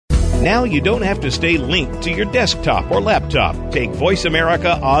Now you don't have to stay linked to your desktop or laptop. Take Voice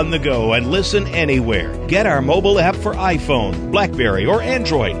America on the go and listen anywhere. Get our mobile app for iPhone, BlackBerry, or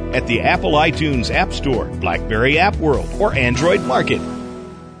Android at the Apple iTunes App Store, BlackBerry App World, or Android Market.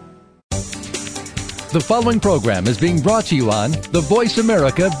 The following program is being brought to you on the Voice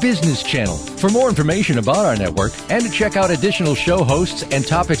America Business Channel. For more information about our network and to check out additional show hosts and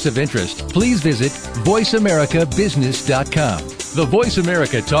topics of interest, please visit voiceamericabusiness.com. The Voice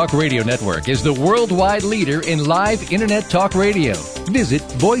America Talk Radio Network is the worldwide leader in live Internet talk radio. Visit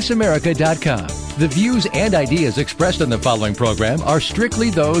voiceamerica.com. The views and ideas expressed on the following program are strictly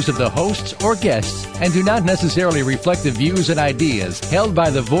those of the hosts or guests and do not necessarily reflect the views and ideas held by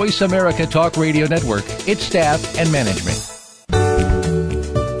the Voice America Talk Radio Network, its staff, and management.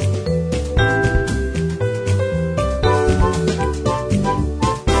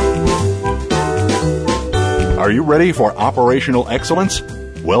 Are you ready for operational excellence?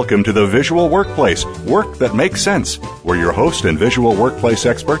 Welcome to the Visual Workplace, work that makes sense, where your host and visual workplace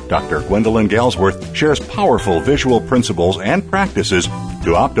expert, Dr. Gwendolyn Galsworth, shares powerful visual principles and practices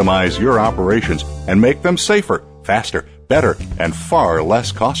to optimize your operations and make them safer, faster, better, and far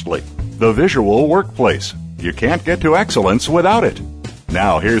less costly. The Visual Workplace. You can't get to excellence without it.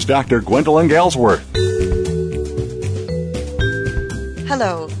 Now, here's Dr. Gwendolyn Galsworth.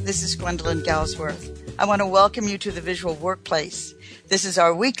 Hello, this is Gwendolyn Galsworth. I want to welcome you to the Visual Workplace. This is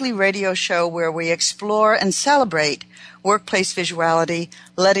our weekly radio show where we explore and celebrate workplace visuality,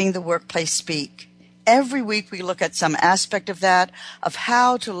 letting the workplace speak. Every week we look at some aspect of that, of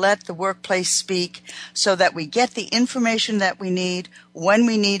how to let the workplace speak so that we get the information that we need when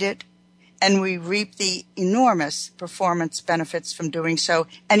we need it, and we reap the enormous performance benefits from doing so.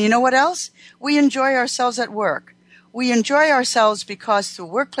 And you know what else? We enjoy ourselves at work. We enjoy ourselves because through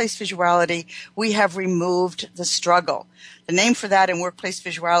workplace visuality, we have removed the struggle. The name for that in workplace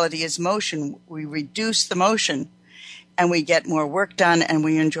visuality is motion. We reduce the motion and we get more work done and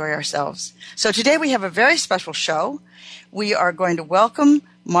we enjoy ourselves. So today we have a very special show. We are going to welcome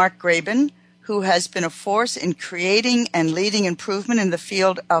Mark Graban, who has been a force in creating and leading improvement in the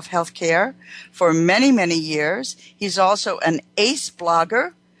field of healthcare for many, many years. He's also an ace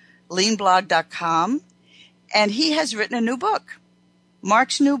blogger, leanblog.com. And he has written a new book.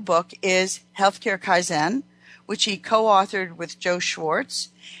 Mark's new book is Healthcare Kaizen, which he co-authored with Joe Schwartz.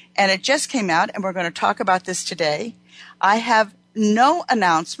 And it just came out, and we're going to talk about this today. I have no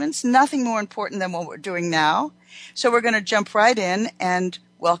announcements, nothing more important than what we're doing now. So we're going to jump right in and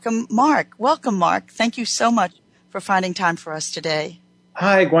welcome Mark. Welcome, Mark. Thank you so much for finding time for us today.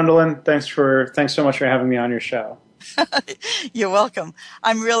 Hi, Gwendolyn. Thanks so much for having me on your show. You're welcome.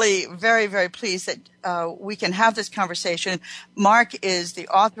 I'm really very, very pleased that we can have this conversation. Mark is the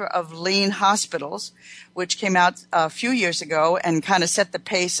author of Lean Hospitals, which came out a few years ago and kind of set the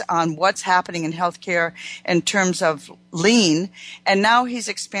pace on what's happening in healthcare in terms of lean. And now he's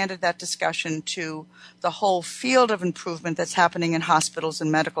expanded that discussion to the whole field of improvement that's happening in hospitals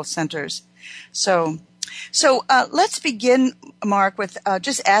and medical centers. So let's begin, Mark, with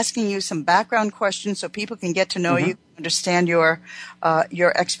just asking you some background questions so people can get to know you, understand your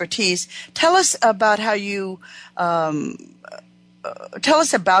expertise. Tell us about how you tell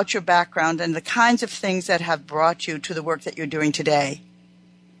us about your background and the kinds of things that have brought you to the work that you're doing today.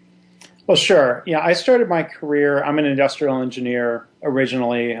 Well, sure. Yeah, I started my career. I'm an industrial engineer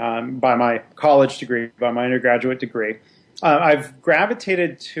originally by my college degree, by my undergraduate degree. I've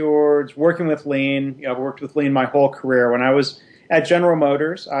gravitated towards working with Lean. I've worked with Lean my whole career. When I was at General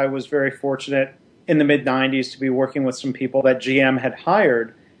Motors, I was very fortunate in the mid-'90s to be working with some people that GM had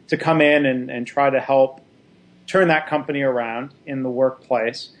hired to come in and try to help turn that company around in the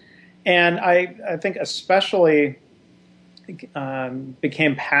workplace. And I think especially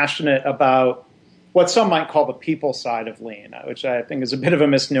became passionate about what some might call the people side of Lean, which I think is a bit of a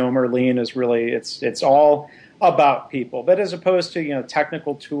misnomer. Lean is really, it's all about people, but as opposed to,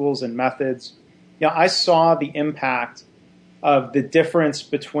 technical tools and methods, I saw the impact of the difference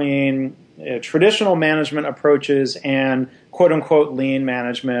between traditional management approaches and quote unquote lean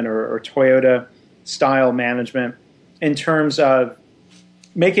management or Toyota style management in terms of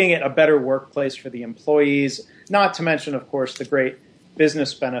making it a better workplace for the employees, not to mention, of course, the great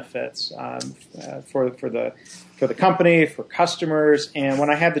business benefits for the company, for customers. And when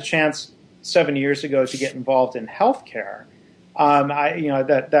I had the chance 7 years ago to get involved in healthcare,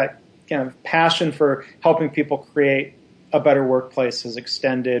 that kind of passion for helping people create a better workplace has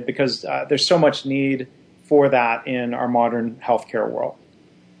extended because there's so much need for that in our modern healthcare world.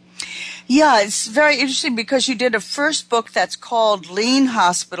 Yeah, it's very interesting because you did a first book that's called Lean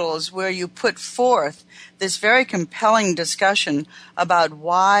Hospitals, where you put forth this very compelling discussion about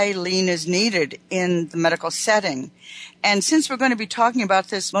why lean is needed in the medical setting. And since we're going to be talking about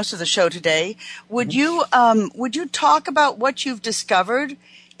this most of the show today, would you talk about what you've discovered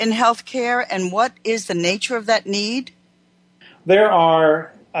in healthcare and what is the nature of that need? There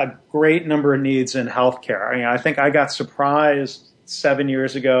are a great number of needs in healthcare. I think I got surprised 7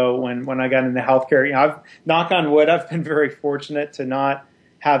 years ago when I got into healthcare. I've, knock on wood, I've been very fortunate to not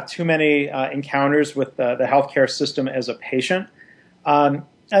have too many encounters with the healthcare system as a patient. I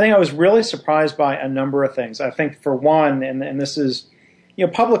think I was really surprised by a number of things. I think for one, and this is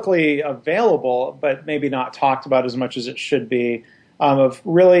publicly available, but maybe not talked about as much as it should be, of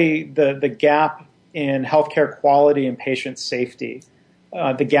really the gap in healthcare quality and patient safety.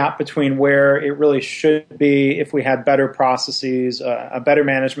 The gap between where it really should be if we had better processes, a better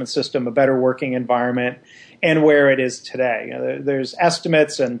management system, a better working environment, and where it is today. There's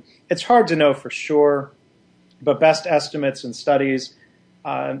estimates, and it's hard to know for sure, but best estimates and studies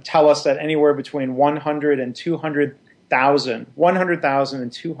tell us that anywhere between 100,000 and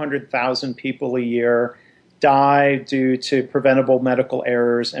 200,000 people a year die due to preventable medical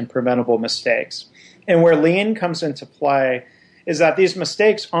errors and preventable mistakes. And where lean comes into play is that these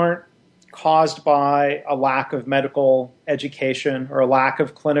mistakes aren't caused by a lack of medical education or a lack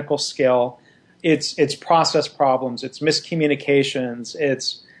of clinical skill. It's process problems, it's miscommunications,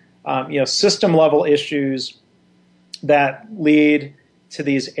 it's system level issues that lead to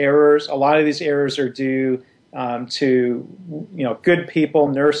these errors. A lot of these errors are due to good people,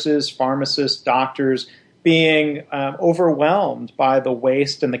 nurses, pharmacists, doctors being overwhelmed by the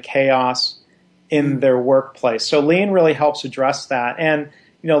waste and the chaos in their workplace. So lean really helps address that. And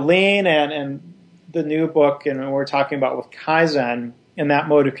lean and the new book, and we're talking about with Kaizen and that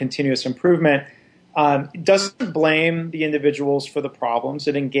mode of continuous improvement, doesn't blame the individuals for the problems.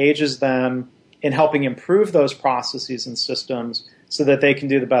 It engages them in helping improve those processes and systems so that they can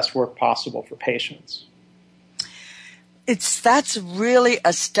do the best work possible for patients. That's really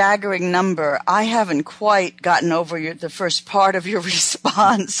a staggering number. I haven't quite gotten over the first part of your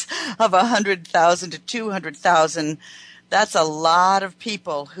response of 100,000 to 200,000. That's a lot of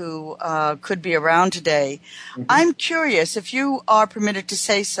people who could be around today. Mm-hmm. I'm curious, if you are permitted to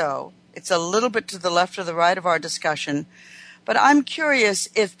say so, it's a little bit to the left or the right of our discussion, but I'm curious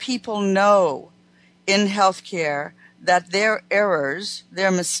if people know in healthcare that their errors,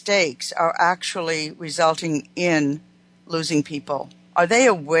 their mistakes are actually resulting in losing people. Are they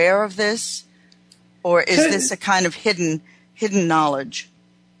aware of this, or is this a kind of hidden knowledge?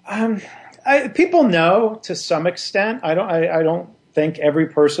 People know to some extent. I don't think every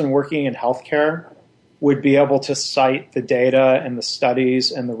person working in healthcare would be able to cite the data and the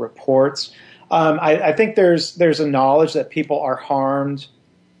studies and the reports. I think there's a knowledge that people are harmed,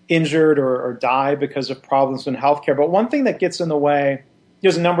 injured, or die because of problems in healthcare. But one thing that gets in the way,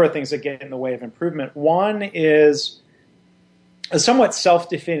 there's a number of things that get in the way of improvement. One is a somewhat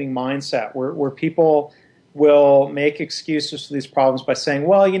self-defeating mindset where people will make excuses for these problems by saying,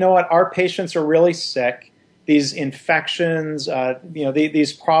 well, you know what, our patients are really sick. These infections,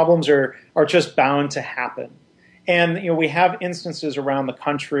 these problems are just bound to happen. And we have instances around the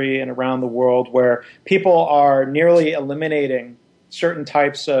country and around the world where people are nearly eliminating certain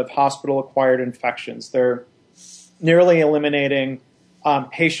types of hospital-acquired infections. They're nearly eliminating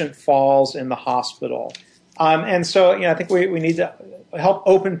patient falls in the hospital. And so, I think we need to help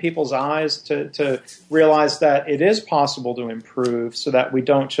open people's eyes to realize that it is possible to improve, so that we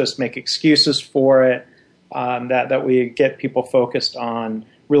don't just make excuses for it, that we get people focused on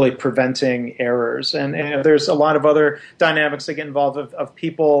really preventing errors. And there's a lot of other dynamics that get involved of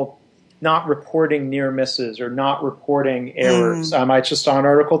people not reporting near misses or not reporting errors. I just saw an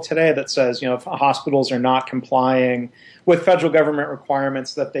article today that says, if hospitals are not complying with federal government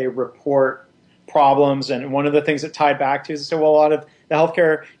requirements that they report problems. And one of the things that tied back to is, a lot of the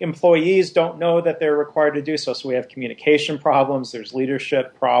healthcare employees don't know that they're required to do so. So we have communication problems. There's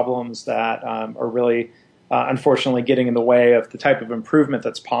leadership problems that are really, unfortunately, getting in the way of the type of improvement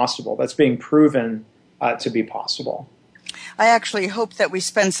that's possible, that's being proven to be possible. I actually hope that we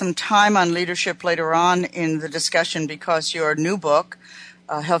spend some time on leadership later on in the discussion, because your new book,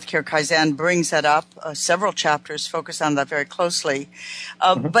 Healthcare Kaizen, brings that up. Several chapters focus on that very closely.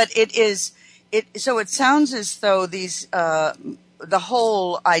 But so it sounds as though the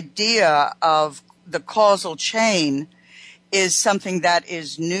whole idea of the causal chain is something that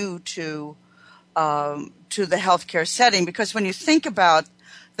is new to the healthcare setting, because when you think about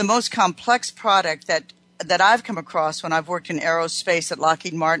the most complex product that that I've come across when I've worked in aerospace at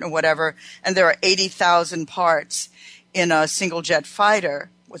Lockheed Martin or whatever, and there are 80,000 parts in a single jet fighter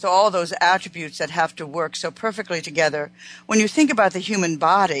with all those attributes that have to work so perfectly together. When you think about the human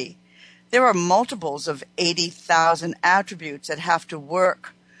body, there are multiples of 80,000 attributes that have to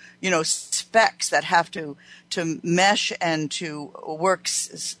work, specs that have to mesh and to work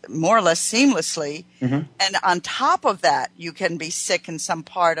more or less seamlessly. Mm-hmm. And on top of that, you can be sick in some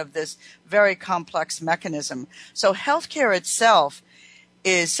part of this very complex mechanism. So healthcare itself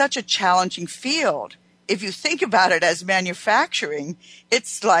is such a challenging field. If you think about it as manufacturing,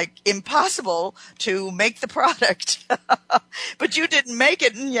 it's like impossible to make the product. But you didn't make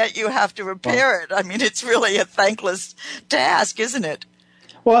it, and yet you have to repair it. I mean, it's really a thankless task, isn't it?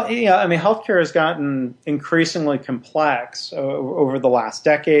 Well, yeah, I mean, healthcare has gotten increasingly complex over the last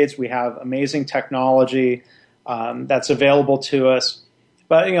decades. We have amazing technology that's available to us.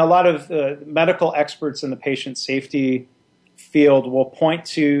 But, a lot of medical experts in the patient safety field will point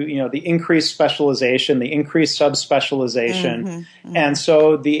to, the increased specialization, the increased subspecialization. Mm-hmm. And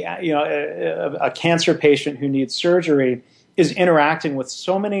so a cancer patient who needs surgery is interacting with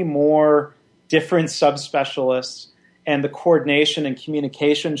so many more different subspecialists, and the coordination and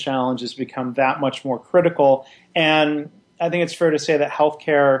communication challenges become that much more critical. And I think it's fair to say that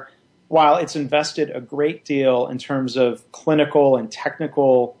healthcare, while it's invested a great deal in terms of clinical and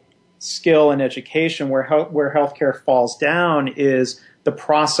technical skill and education, where healthcare falls down is the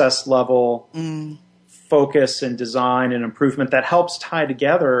process level focus and design and improvement that helps tie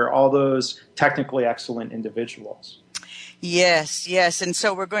together all those technically excellent individuals. Yes. And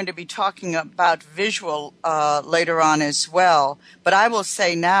so we're going to be talking about visual later on as well. But I will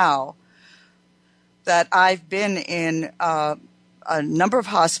say now that I've been in a number of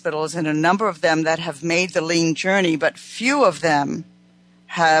hospitals, and a number of them that have made the lean journey, but few of them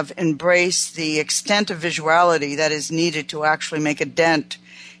have embraced the extent of visuality that is needed to actually make a dent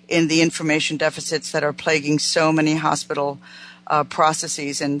in the information deficits that are plaguing so many hospital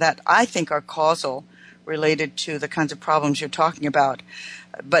processes, and that I think are causal, related to the kinds of problems you're talking about.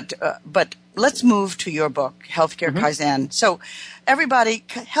 But let's move to your book, Healthcare Kaizen. So everybody,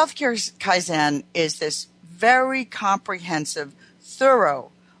 Healthcare Kaizen is this very comprehensive, thorough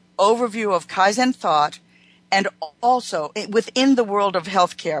overview of Kaizen thought, and also within the world of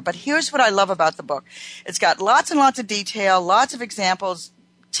healthcare. But here's what I love about the book. It's got lots and lots of detail, lots of examples,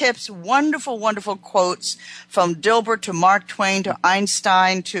 tips, wonderful, wonderful quotes from Dilbert to Mark Twain to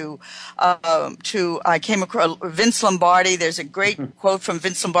Einstein to I came across Vince Lombardi. There's a great quote from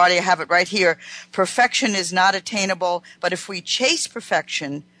Vince Lombardi. I have it right here. Perfection is not attainable, but if we chase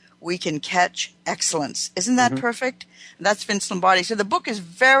perfection, we can catch excellence. Isn't that perfect? And that's Vince Lombardi. So the book is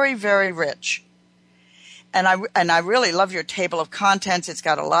very, very rich. And I really love your table of contents. It's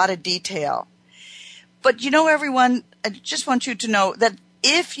got a lot of detail. But everyone, I just want you to know that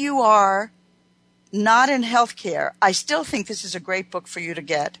if you are not in healthcare, I still think this is a great book for you to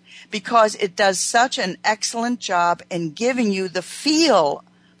get, because it does such an excellent job in giving you the feel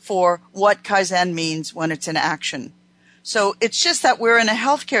for what Kaizen means when it's in action. So it's just that we're in a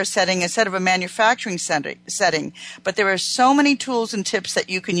healthcare setting instead of a manufacturing setting. But there are so many tools and tips that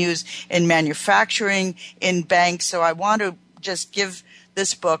you can use in manufacturing, in banks. So I want to just give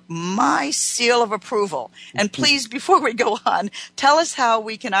this book my seal of approval. And please, before we go on, tell us how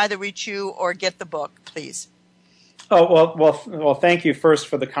we can either reach you or get the book, please. Oh, well, thank you first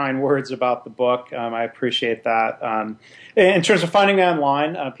for the kind words about the book. I appreciate that. In terms of finding me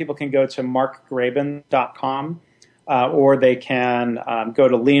online, people can go to markgraban.com. Or they can go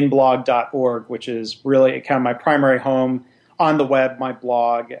to leanblog.org, which is really kind of my primary home on the web, my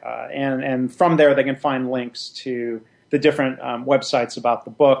blog. And from there, they can find links to the different websites about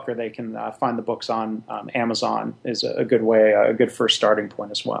the book, or they can find the books on Amazon is a good way, a good first starting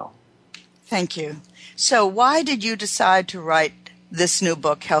point as well. Thank you. So why did you decide to write this new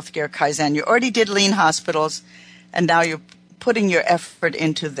book, Healthcare Kaizen? You already did Lean Hospitals, and now you're putting your effort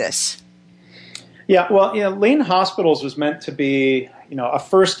into this. Yeah, well, Lean Hospitals was meant to be, a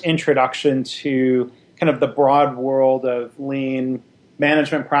first introduction to kind of the broad world of lean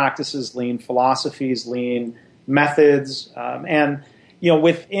management practices, lean philosophies, lean methods, and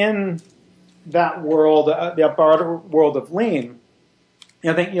within that world, the broader world of lean,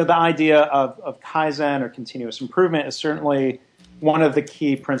 I think the idea of Kaizen or continuous improvement is certainly one of the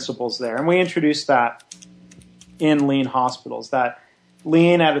key principles there, and we introduced that in Lean Hospitals. That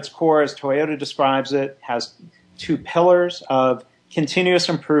Lean, at its core, as Toyota describes it, has two pillars of continuous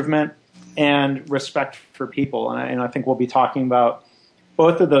improvement and respect for people. And I think we'll be talking about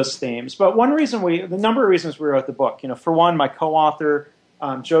both of those themes. But the number of reasons we wrote the book, for one, my co-author,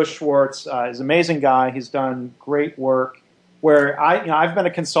 Joe Schwartz is an amazing guy. He's done great work. Where I've been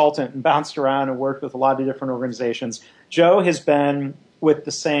a consultant and bounced around and worked with a lot of different organizations. Joe has been with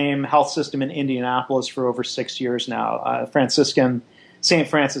the same health system in Indianapolis for over 6 years now, Franciscan St.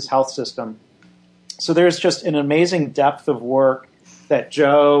 Francis Health System. So there's just an amazing depth of work that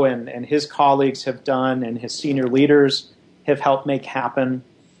Joe and his colleagues have done, and his senior leaders have helped make happen.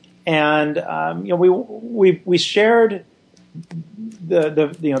 And we shared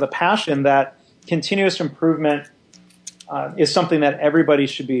the passion that continuous improvement is something that everybody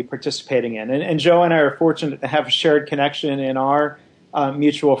should be participating in. And Joe and I are fortunate to have a shared connection in our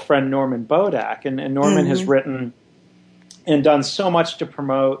mutual friend Norman Bodak. And Norman has written and done so much to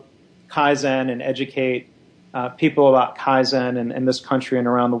promote Kaizen and educate people about Kaizen in this country and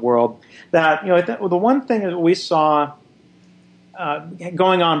around the world. That the one thing that we saw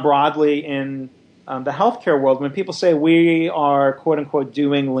going on broadly in the healthcare world, when people say we are quote unquote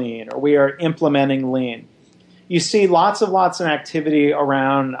doing lean or we are implementing lean, you see lots of activity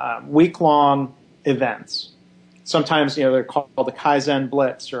around week-long events. Sometimes, they're called a Kaizen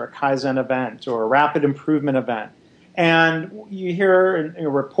Blitz or a Kaizen event or a rapid improvement event. And you hear in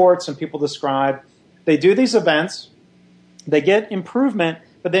reports and people describe, they do these events, they get improvement,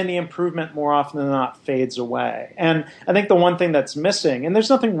 but then the improvement more often than not fades away. And I think the one thing that's missing, and there's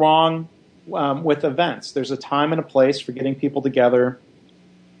nothing wrong with events. There's a time and a place for getting people together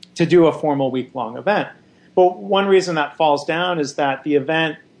to do a formal week-long event. But one reason that falls down is that the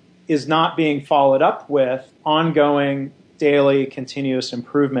event is not being followed up with ongoing, daily, continuous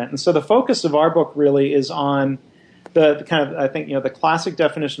improvement. And so the focus of our book really is on the kind of, I think, the classic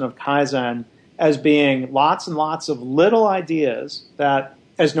definition of Kaizen as being lots and lots of little ideas that,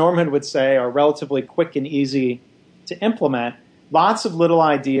 as Norman would say, are relatively quick and easy to implement. Lots of little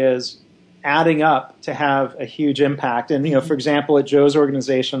ideas adding up to have a huge impact. And, for example, at Joe's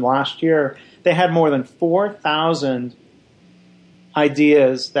organization last year, they had more than 4,000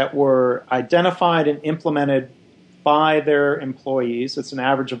 ideas that were identified and implemented by their employees. It's an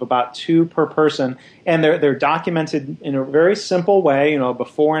average of about 2 per person, and they're documented in a very simple way,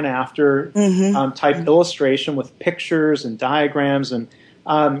 before and after type illustration with pictures and diagrams, and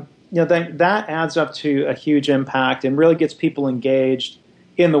that adds up to a huge impact and really gets people engaged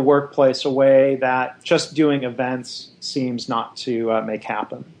in the workplace a way that just doing events seems not to make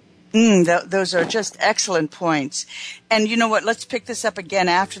happen. Those are just excellent points. And you know what? Let's pick this up again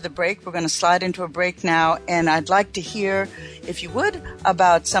after the break. We're going to slide into a break now, and I'd like to hear, if you would,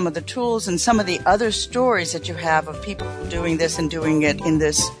 about some of the tools and some of the other stories that you have of people doing this and doing it in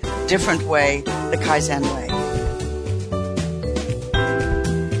this different way, the Kaizen way.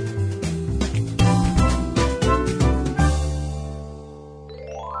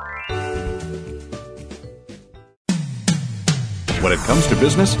 When it comes to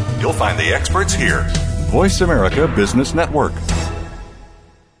business, you'll find the experts here. Voice America Business Network.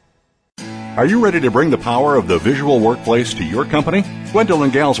 Are you ready to bring the power of the visual workplace to your company?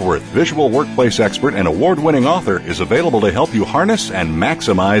 Gwendolyn Galsworth, visual workplace expert and award-winning author, is available to help you harness and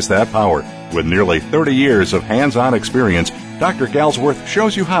maximize that power. With nearly 30 years of hands-on experience, Dr. Galsworth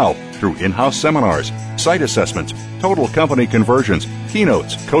shows you how through in-house seminars, site assessments, total company conversions,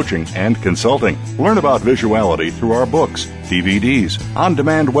 keynotes, coaching, and consulting. Learn about visuality through our books, DVDs,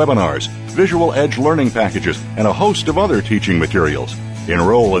 on-demand webinars, Visual Edge learning packages, and a host of other teaching materials.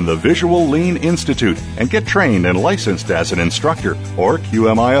 Enroll in the Visual Lean Institute and get trained and licensed as an instructor or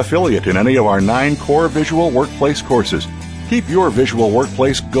QMI affiliate in any of our 9 core visual workplace courses. Keep your visual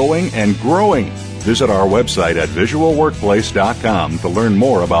workplace going and growing. Visit our website at visualworkplace.com to learn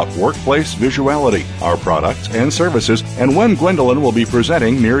more about workplace visuality, our products and services, and when Gwendolyn will be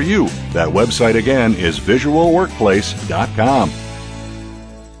presenting near you. That website again is visualworkplace.com.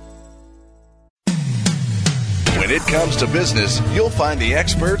 When it comes to business, you'll find the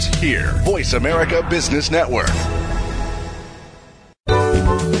experts here. Voice America Business Network.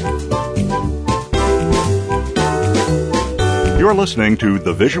 You're listening to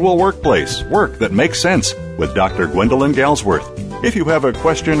The Visual Workplace, Work That Makes Sense, with Dr. Gwendolyn Galsworth. If you have a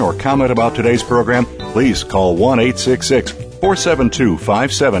question or comment about today's program, please call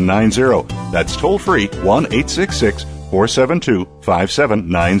 1-866-472-5790. That's toll-free,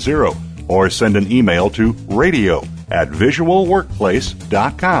 1-866-472-5790. Or send an email to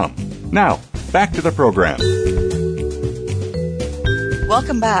radio@visualworkplace.com. Now, back to the program.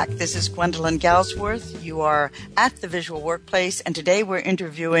 Welcome back. This is Gwendolyn Galsworth. You are at the Visual Workplace, and today we're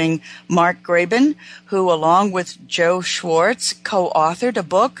interviewing Mark Graban, who, along with Joe Schwartz, co-authored a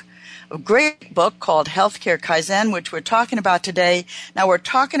great book called Healthcare Kaizen, which we're talking about today. Now, we're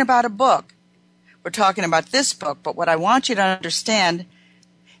talking about a book. We're talking about this book, but what I want you to understand,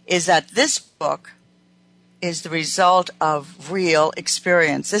 is that this book is the result of real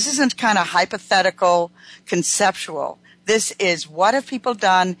experience. This isn't kind of hypothetical, conceptual. This is, what have people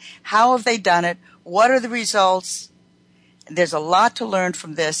done? How have they done it? What are the results? There's a lot to learn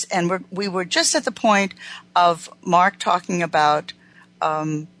from this. And we were just at the point of Mark talking about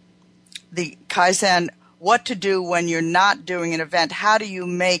the Kaizen, what to do when you're not doing an event. How do you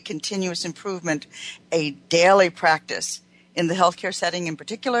make continuous improvement a daily practice in the healthcare setting in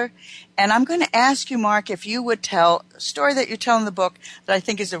particular? And I'm going to ask you, Mark, if you would tell a story that you tell in the book that I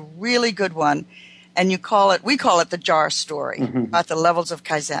think is a really good one. And we call it the jar story, about the levels of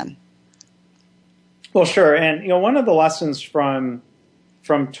Kaizen. Well, sure. And, one of the lessons from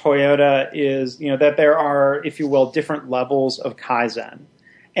Toyota is, that there are, if you will, different levels of Kaizen.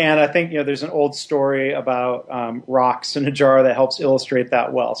 And I think, there's an old story about rocks in a jar that helps illustrate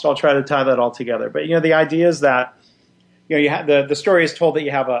that well. So I'll try to tie that all together. But, the idea is that, you have the story is told that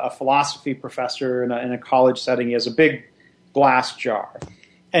you have a philosophy professor in a college setting. He has a big glass jar.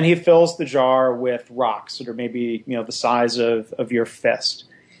 And he fills the jar with rocks that are maybe, the size of your fist.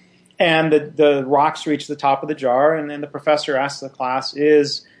 And the rocks reach the top of the jar, and then the professor asks the class,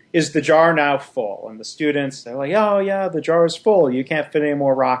 is the jar now full? And the students, they're like, oh, yeah, the jar is full. You can't fit any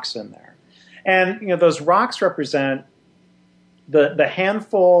more rocks in there. And, those rocks represent the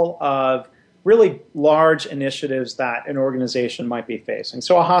handful of really large initiatives that an organization might be facing.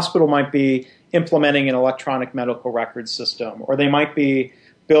 So a hospital might be implementing an electronic medical record system, or they might be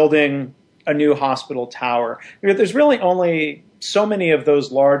building a new hospital tower. There's really only so many of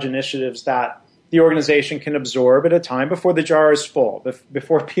those large initiatives that the organization can absorb at a time before the jar is full,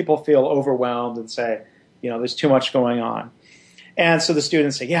 before people feel overwhelmed and say, there's too much going on. And so the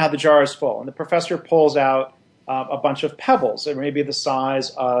students say, yeah, the jar is full. And the professor pulls out a bunch of pebbles that may be the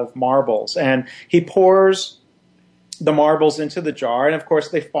size of marbles. And he pours the marbles into the jar. And, of course,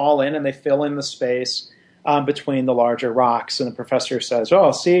 they fall in and they fill in the space between the larger rocks. And the professor says,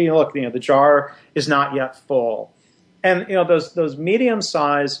 oh, see, look, the jar is not yet full. And, those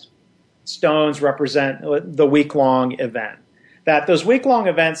medium-sized stones represent the week-long event. That those week-long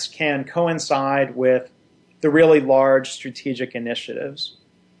events can coincide with the really large strategic initiatives.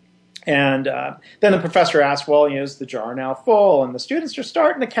 And then the professor asks, well, is the jar now full? And the students are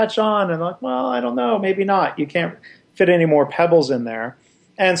starting to catch on and like, well, I don't know, maybe not. You can't fit any more pebbles in there.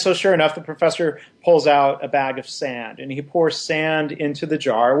 And so sure enough, the professor pulls out a bag of sand and he pours sand into the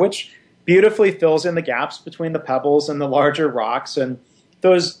jar, which beautifully fills in the gaps between the pebbles and the larger rocks. And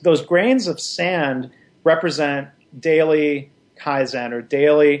those grains of sand represent daily Kaizen, or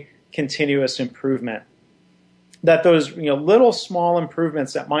daily continuous improvement. That those little small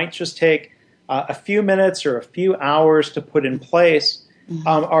improvements that might just take a few minutes or a few hours to put in place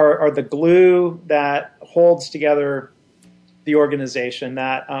are the glue that holds together the organization.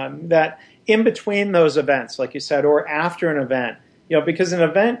 That in between those events, like you said, or after an event, because an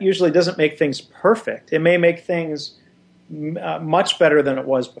event usually doesn't make things perfect. It may make things much better than it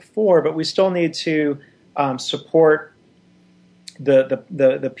was before, but we still need to support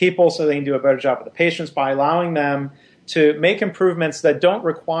the people so they can do a better job with the patients by allowing them to make improvements that don't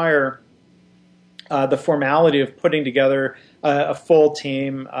require the formality of putting together a full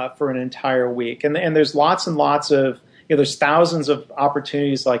team for an entire week. And there's lots and lots of, there's thousands of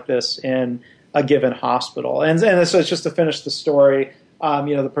opportunities like this in a given hospital. And so it's just to finish the story,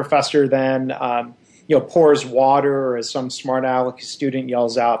 the professor then pours water, or as some smart aleck student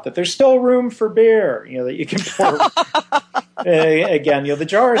yells out that there's still room for beer, that you can pour. Again, the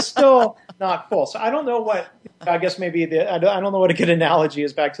jar is still not full. So I don't know what, I guess maybe I don't know what a good analogy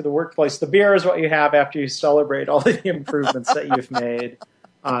is back to the workplace. The beer is what you have after you celebrate all the improvements that you've made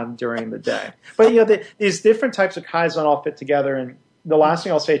during the day. But, these different types of Kaizen all fit together. And the last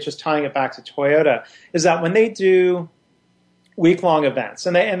thing I'll say, just tying it back to Toyota, is that when they do week-long events,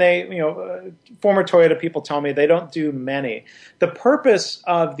 and they former Toyota people tell me they don't do many. The purpose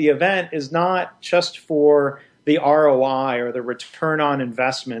of the event is not just for the ROI or the return on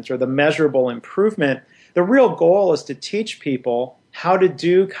investment or the measurable improvement. The real goal is to teach people how to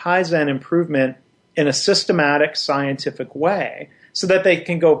do Kaizen improvement in a systematic, scientific way so that they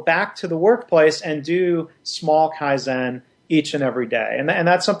can go back to the workplace and do small Kaizen each and every day. And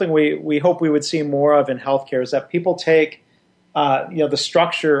that's something we hope we would see more of in healthcare, is that people take the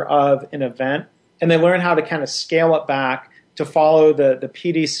structure of an event and they learn how to kind of scale it back to follow the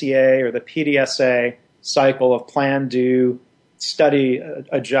PDCA or the PDSA cycle of plan, do, study,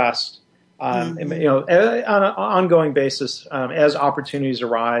 adjust, on an ongoing basis as opportunities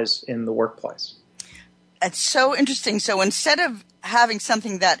arise in the workplace. It's so interesting. So instead of having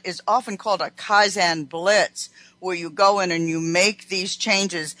something that is often called a Kaizen blitz, where you go in and you make these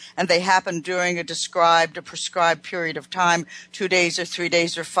changes and they happen during a prescribed period of time, 2 days or 3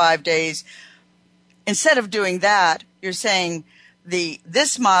 days or 5 days. Instead of doing that, you're saying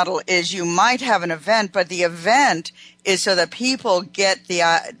this model is you might have an event, but the event is so that people get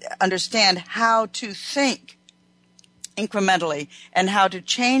understand how to think incrementally and how to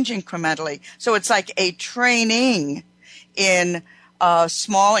change incrementally. So it's like a training in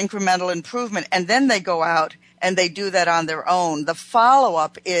small incremental improvement, and then they go out and they do that on their own. The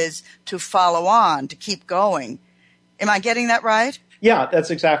follow-up is to follow on, to keep going. Am I getting that right? Yeah, that's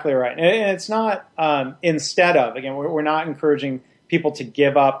exactly right. And it's not instead of. Again, we're not encouraging people to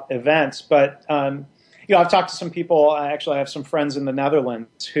give up events, but I've talked to some people. Actually, I have some friends in the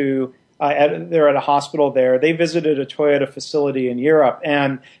Netherlands who they're at a hospital there. They visited a Toyota facility in Europe,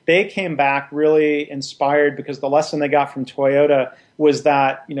 and they came back really inspired because the lesson they got from Toyota was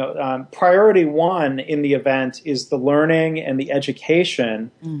that priority one in the event is the learning and the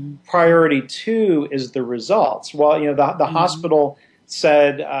education. Mm-hmm. Priority two is the results. Well, the hospital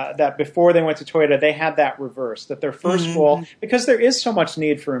said that before they went to Toyota, they had that reverse, that their first goal, because there is so much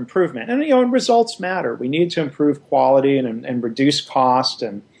need for improvement, and results matter. We need to improve quality and reduce cost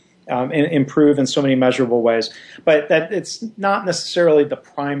and improve in so many measurable ways, but that it's not necessarily the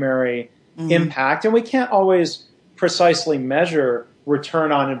primary impact, and we can't always precisely measure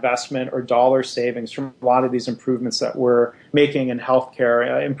return on investment or dollar savings from a lot of these improvements that we're making in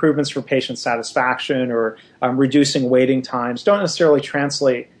healthcare. Improvements for patient satisfaction or reducing waiting times don't necessarily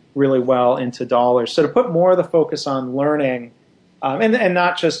translate really well into dollars. So to put more of the focus on learning, and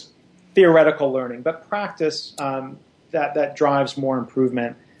not just theoretical learning, but practice that drives more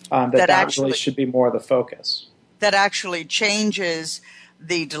improvement, that actually should be more of the focus. That actually changes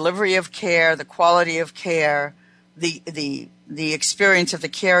the delivery of care, the quality of care, the experience of the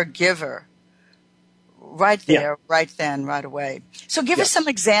caregiver right there, right then, right away. So give us some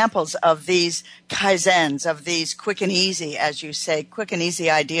examples of these kaizens, of these quick and easy, as you say, quick and easy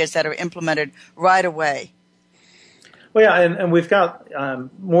ideas that are implemented right away. Well, yeah, and we've got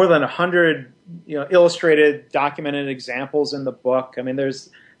more than 100 illustrated, documented examples in the book. I mean, there's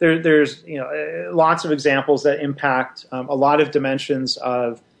lots of examples that impact a lot of dimensions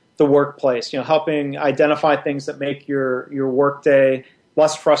of the workplace, helping identify things that make your workday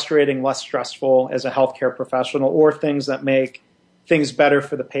less frustrating, less stressful as a healthcare professional, or things that make things better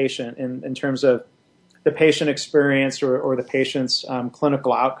for the patient in terms of the patient experience or the patient's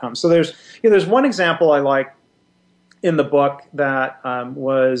clinical outcomes. So there's one example I like in the book that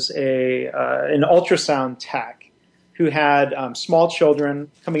was an ultrasound tech who had small children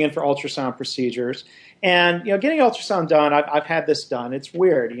coming in for ultrasound procedures. And, getting ultrasound done, I've had this done. It's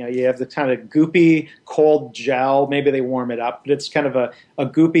weird. You have the kind of goopy, cold gel. Maybe they warm it up, but it's kind of a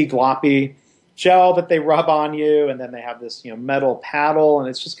goopy, gloppy gel that they rub on you. And then they have this, metal paddle. And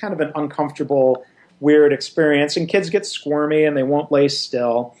it's just kind of an uncomfortable, weird experience. And kids get squirmy and they won't lay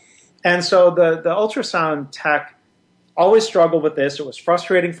still. And so the ultrasound tech always struggled with this. It was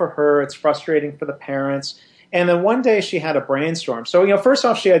frustrating for her. It's frustrating for the parents. And then one day she had a brainstorm. So, first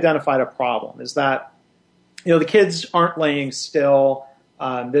off, she identified a problem, is that the kids aren't laying still.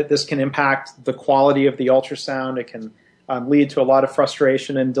 This can impact the quality of the ultrasound. It can lead to a lot of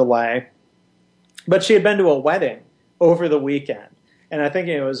frustration and delay. But she had been to a wedding over the weekend. And I think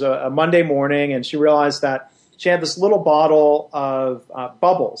it was a Monday morning, and she realized that she had this little bottle of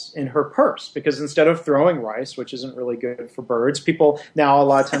bubbles in her purse, because instead of throwing rice, which isn't really good for birds, people now a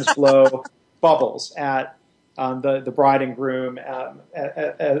lot of times blow bubbles at the bride and groom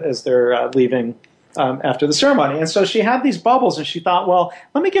as they're leaving after the ceremony. And so she had these bubbles, and she thought, well,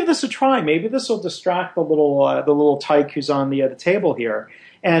 let me give this a try. Maybe this will distract the little tyke who's on the table here.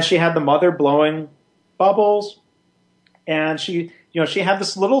 And she had the mother blowing bubbles, and she had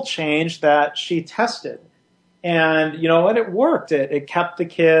this little change that she tested. And, and it worked. It kept the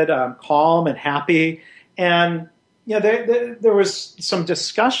kid calm and happy. And, there was some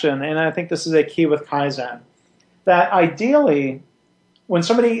discussion, and I think this is a key with Kaizen, that ideally, when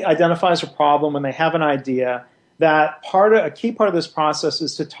somebody identifies a problem, when they have an idea, that a key part of this process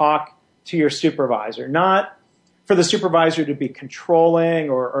is to talk to your supervisor, not for the supervisor to be controlling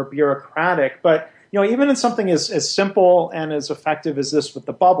or bureaucratic, but even in something as simple and as effective as this with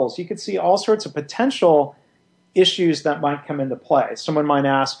the bubbles, you could see all sorts of potential issues that might come into play. Someone might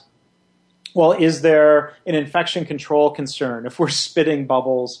ask, well, is there an infection control concern if we're spitting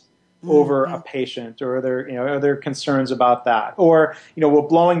bubbles over a patient, or are there concerns about that? Or, will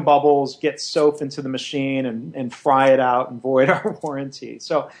blowing bubbles get soap into the machine and fry it out and void our warranty?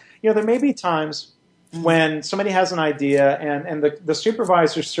 So, there may be times when somebody has an idea and the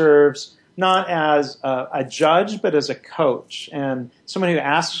supervisor serves not as a judge, but as a coach and someone who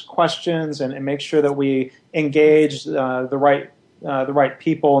asks questions and makes sure that we engage the right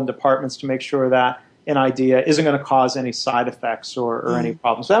people and departments to make sure that an idea isn't going to cause any side effects or any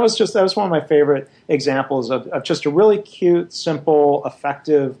problems. So that was one of my favorite examples of just a really cute, simple,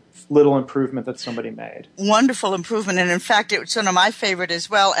 effective little improvement that somebody made. Wonderful improvement. And in fact, it's one of my favorite as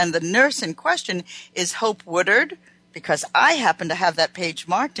well. And the nurse in question is Hope Woodard, because I happen to have that page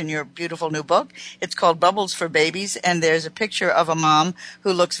marked in your beautiful new book. It's called Bubbles for Babies, and there's a picture of a mom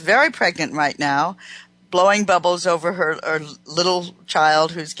who looks very pregnant right now, blowing bubbles over her little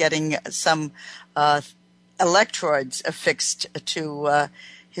child who's getting some electrodes affixed to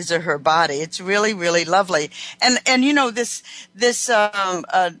his or her body. It's really, really lovely. And you know, this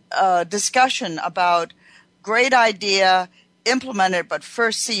discussion about great idea, implement it, but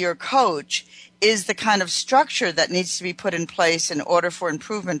first see your coach is the kind of structure that needs to be put in place in order for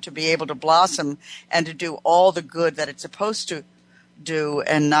improvement to be able to blossom and to do all the good that it's supposed to do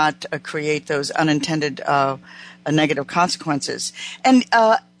and not create those unintended negative consequences. And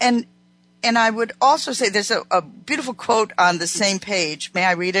I would also say there's a beautiful quote on the same page. May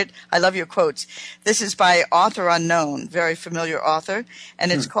I read it? I love your quotes. This is by Author Unknown, very familiar author,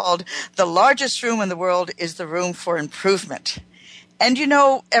 and it's called "The Largest Room in the World is the Room for Improvement." And you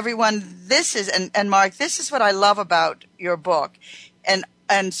know, everyone, this is, and Mark, this is what I love about your book. And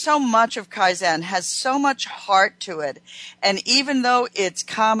so much of Kaizen has so much heart to it. And even though it's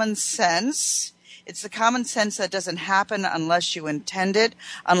common sense, it's the common sense that doesn't happen unless you intend it,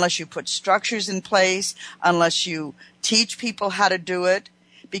 unless you put structures in place, unless you teach people how to do it,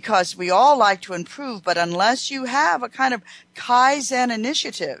 because we all like to improve, but unless you have a kind of Kaizen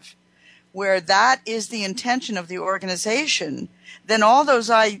initiative where that is the intention of the organization, then all those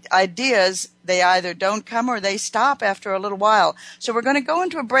ideas, they either don't come or they stop after a little while. So we're going to go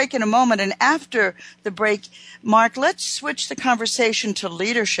into a break in a moment, and after the break, Mark, let's switch the conversation to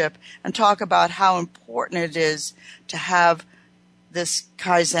leadership and talk about how important it is to have this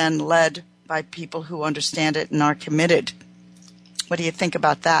Kaizen led by people who understand it and are committed. What do you think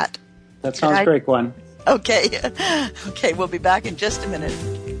about that? That sounds great, Gwen. Okay. Okay, we'll be back in just a minute.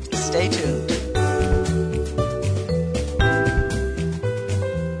 Stay tuned.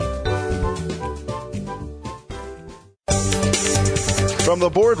 From the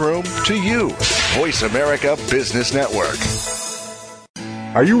boardroom to you, Voice America Business Network.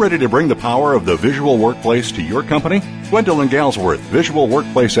 Are you ready to bring the power of the visual workplace to your company? Gwendolyn Galsworth, visual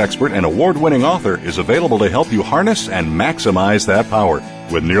workplace expert and award-winning author, is available to help you harness and maximize that power.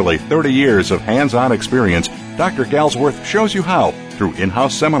 With nearly 30 years of hands-on experience, Dr. Galsworth shows you how through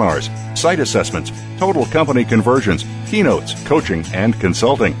in-house seminars, site assessments, total company conversions, keynotes, coaching, and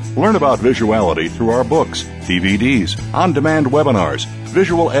consulting. Learn about visuality through our books, DVDs, on-demand webinars,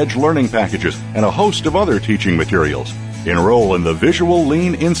 Visual Edge learning packages, and a host of other teaching materials. Enroll in the Visual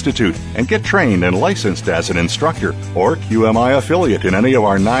Lean Institute and get trained and licensed as an instructor or QMI affiliate in any of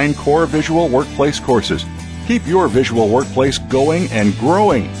our 9 core visual workplace courses. Keep your visual workplace going and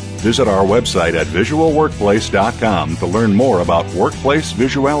growing. Visit our website at visualworkplace.com to learn more about workplace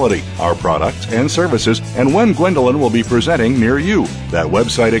visuality, our products and services, and when Gwendolyn will be presenting near you. That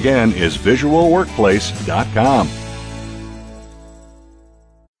website again is visualworkplace.com.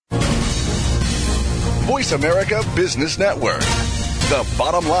 Voice America Business Network, the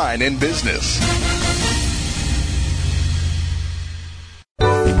bottom line in business.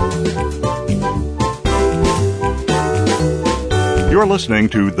 You're listening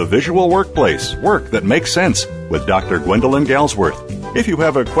to The Visual Workplace, Work That Makes Sense, with Dr. Gwendolyn Galsworth. If you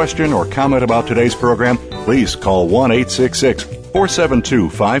have a question or comment about today's program, please call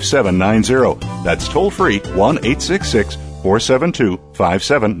 1-866-472-5790. That's toll-free,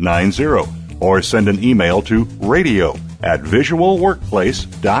 1-866-472-5790. Or send an email to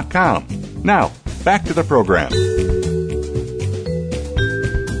radio@visualworkplace.com. Now, back to the program.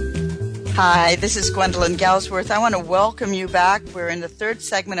 Hi, this is Gwendolyn Galsworth. I want to welcome you back. We're in the third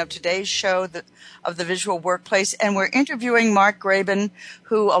segment of today's show of the Visual Workplace, and we're interviewing Mark Graban,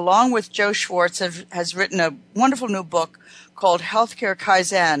 who, along with Joe Schwartz, has written a wonderful new book called Healthcare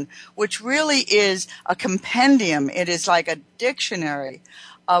Kaizen, which really is a compendium. It is like a dictionary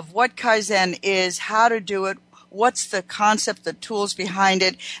of what Kaizen is, how to do it, what's the concept, the tools behind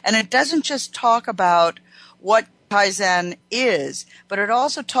it, and it doesn't just talk about what Kaizen is, but it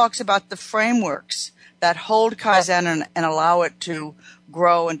also talks about the frameworks that hold Kaizen and allow it to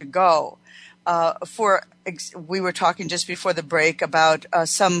grow and to go. We were talking just before the break about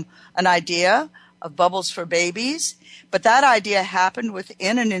an idea of Bubbles for Babies, but that idea happened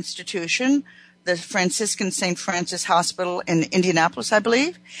within an institution the Franciscan St. Francis Hospital in Indianapolis, I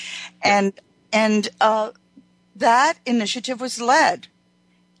believe. And that initiative was led.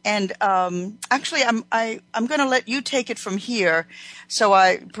 And actually, I'm going to let you take it from here. So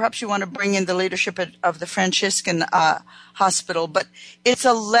perhaps you want to bring in the leadership of the Franciscan Hospital. But it's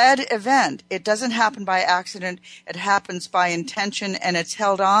a led event. It doesn't happen by accident. It happens by intention, and it's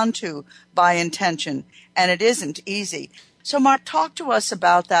held on to by intention. And it isn't easy. So, Mark, talk to us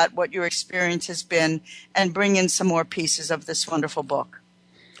about that, what your experience has been, and bring in some more pieces of this wonderful book.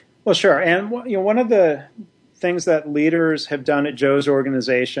 Well, sure. And one of the things that leaders have done at Joe's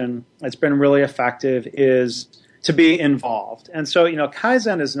organization that's been really effective is to be involved. And so,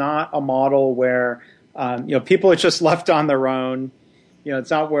 Kaizen is not a model where, people are just left on their own.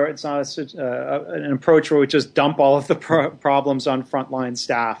 It's not an approach where we just dump all of the problems on frontline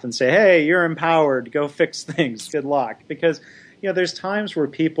staff and say, hey, you're empowered, go fix things, good luck. Because, there's times where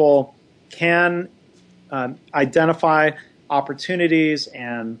people can identify opportunities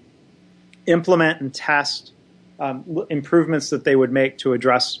and implement and test improvements that they would make to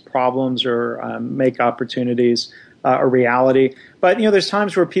address problems or make opportunities a reality. But, there's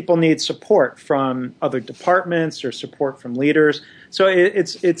times where people need support from other departments or support from leaders. So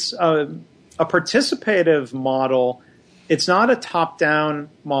it's a participative model. It's not a top-down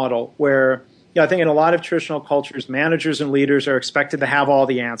model where, I think in a lot of traditional cultures, managers and leaders are expected to have all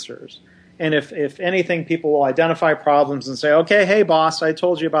the answers. And if anything, people will identify problems and say, okay, hey, boss, I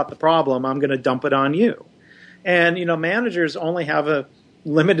told you about the problem. I'm going to dump it on you. And, managers only have a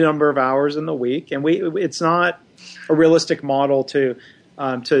limited number of hours in the week, and it's not a realistic model to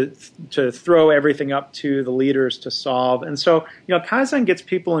throw everything up to the leaders to solve. And so, Kaizen gets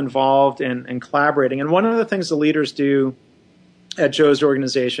people involved and collaborating. And one of the things the leaders do at Joe's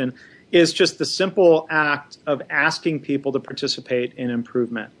organization is just the simple act of asking people to participate in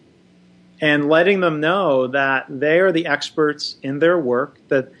improvement and letting them know that they are the experts in their work,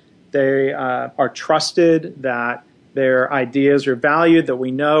 that they are trusted, that their ideas are valued, that we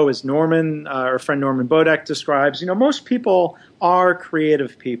know, as our friend Norman Bodek describes, most people are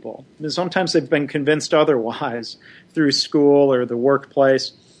creative people. And sometimes they've been convinced otherwise through school or the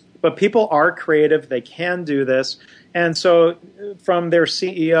workplace. But people are creative. They can do this. And so from their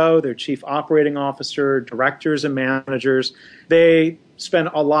CEO, their chief operating officer, directors and managers, they spend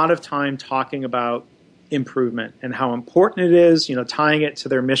a lot of time talking about improvement and how important it is, tying it to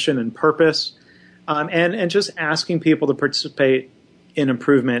their mission and purpose. And just asking people to participate in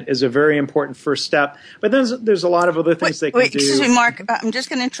improvement is a very important first step. But then there's a lot of other things they can do. Excuse me, Mark. I'm just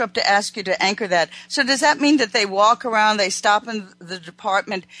going to interrupt to ask you to anchor that. So does that mean that they walk around, they stop in the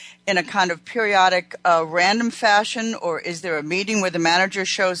department in a kind of periodic random fashion, or is there a meeting where the manager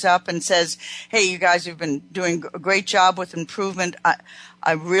shows up and says, hey, you guys have been doing a great job with improvement.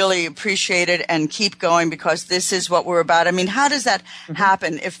 I really appreciate it, and keep going because this is what we're about. I mean, how does that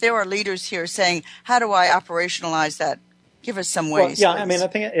happen? If there are leaders here saying, how do I operationalize that? Give us some ways. Well, yeah, please. I mean, I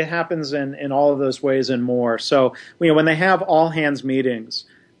think it happens in all of those ways and more. So, when they have all hands meetings,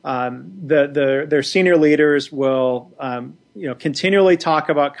 their senior leaders will, continually talk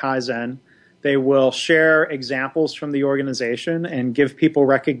about Kaizen. They will share examples from the organization and give people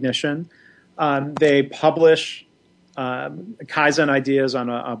recognition. They publish Kaizen ideas on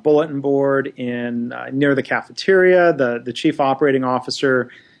a bulletin board near the cafeteria. The chief operating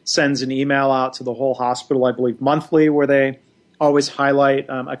officer sends an email out to the whole hospital, I believe monthly, where they always highlight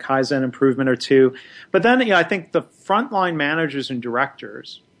a Kaizen improvement or two. But then I think the frontline managers and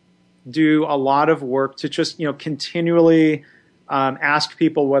directors do a lot of work to just continually ask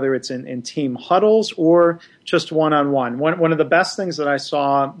people, whether it's in team huddles or just one-on-one. One of the best things that I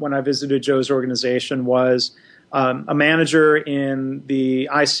saw when I visited Joe's organization was a manager in the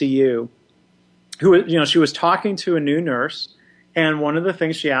ICU who, she was talking to a new nurse, and one of the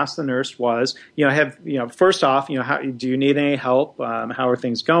things she asked the nurse was, first off, how do you need any help? How are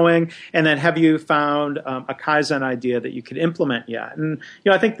things going? And then, have you found a Kaizen idea that you could implement yet? And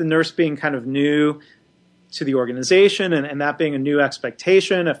I think the nurse being kind of new to the organization and that being a new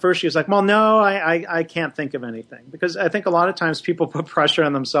expectation, at first she was like, well, no, I can't think of anything, because I think a lot of times people put pressure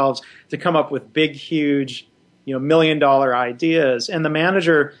on themselves to come up with big, huge, $1 million ideas. And the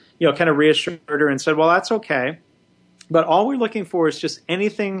manager, kind of reassured her and said, well, that's okay. But all we're looking for is just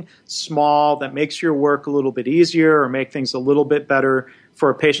anything small that makes your work a little bit easier or make things a little bit better for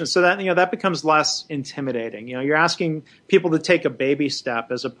a patient. So that, that becomes less intimidating. You're asking people to take a baby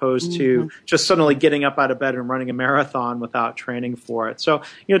step as opposed to just suddenly getting up out of bed and running a marathon without training for it. So,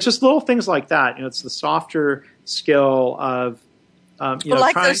 just little things like that. It's the softer skill of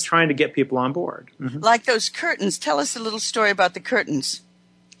trying to get people on board. Like those curtains. Tell us a little story about the curtains.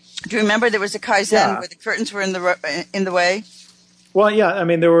 Do you remember there was a Kaizen where the curtains were in the way? Well, yeah. I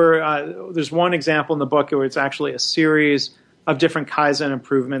mean, there's one example in the book where it's actually a series of different Kaizen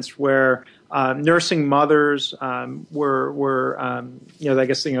improvements where nursing mothers were I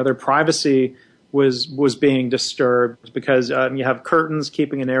guess their privacy was being disturbed because you have curtains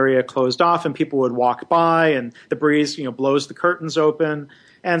keeping an area closed off, and people would walk by, and the breeze blows the curtains open.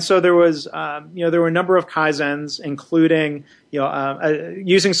 And so there was, there were a number of Kaizens, including,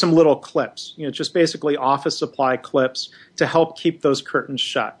 using some little clips, just basically office supply clips to help keep those curtains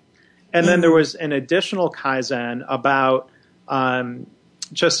shut. And then there was an additional Kaizen about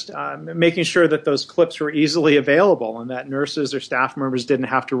making sure that those clips were easily available and that nurses or staff members didn't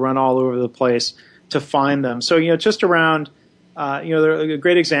have to run all over the place to find them. So, just around, a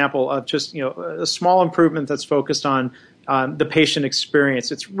great example of just, a small improvement that's focused on the patient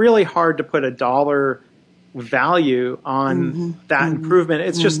experience. It's really hard to put a dollar value on that improvement.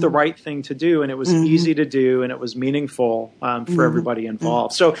 It's just the right thing to do, and it was easy to do, and it was meaningful for everybody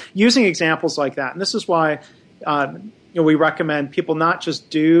involved. So using examples like that, and this is why we recommend people not just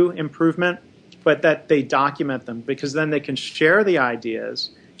do improvement, but that they document them, because then they can share the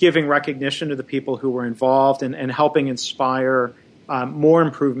ideas, giving recognition to the people who were involved and helping inspire more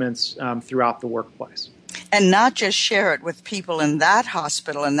improvements throughout the workplace. And not just share it with people in that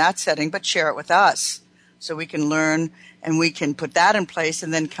hospital, in that setting, but share it with us so we can learn and we can put that in place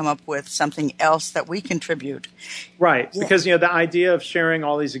and then come up with something else that we contribute. Right. Yeah. Because, the idea of sharing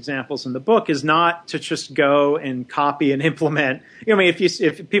all these examples in the book is not to just go and copy and implement.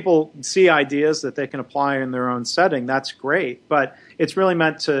 If people see ideas that they can apply in their own setting, that's great. But it's really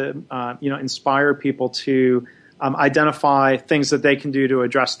meant to, inspire people to identify things that they can do to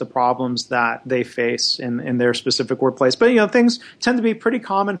address the problems that they face in their specific workplace. But, things tend to be pretty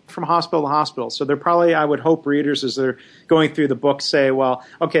common from hospital to hospital. So they're probably, I would hope readers as they're going through the book say, well,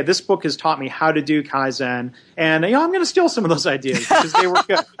 okay, this book has taught me how to do Kaizen, and, I'm going to steal some of those ideas because they were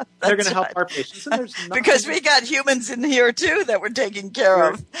good. They're going to help our patients. And because we got humans in here, too, that we're taking care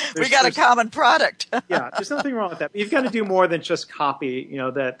of. We got a common product. Yeah, there's nothing wrong with that. But you've got to do more than just copy,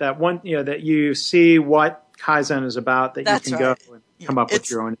 that one, that you see what Kaizen is about, that you can go and come up with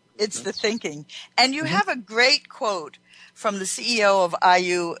your own. It's the thinking. And you have a great quote from the CEO of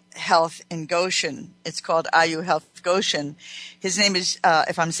IU Health in Goshen. It's called IU Health Goshen. His name is,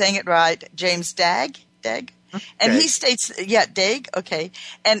 if I'm saying it right, James Dagg. And he states, Dagg, okay.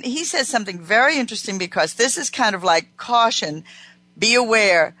 And he says something very interesting, because this is kind of like caution. Be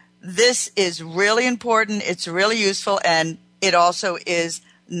aware, this is really important, it's really useful, and it also is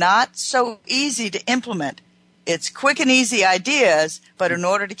not so easy to implement. It's quick and easy ideas, but in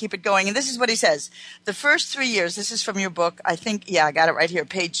order to keep it going, and this is what he says, the first 3 years, this is from your book, I think, I got it right here,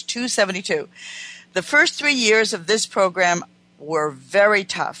 page 272. The first 3 years of this program were very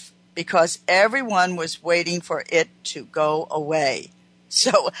tough because everyone was waiting for it to go away.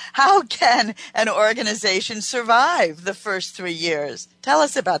 So how can an organization survive the first 3 years? Tell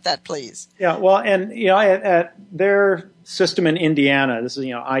us about that, please. Yeah, well, and, at their system in Indiana, this is,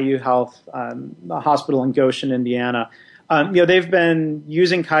 IU Health, the hospital in Goshen, Indiana, they've been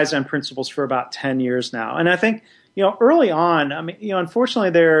using Kaizen principles for about 10 years now. And I think, early on,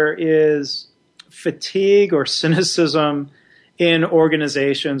 unfortunately there is fatigue or cynicism in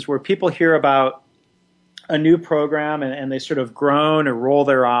organizations where people hear about a new program and they sort of groan or roll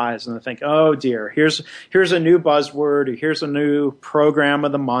their eyes and they think, oh dear, here's a new buzzword, or here's a new program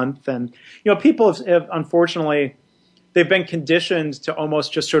of the month. And, people have unfortunately, they've been conditioned to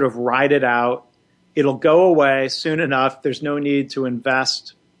almost just sort of ride it out. It'll go away soon enough. There's no need to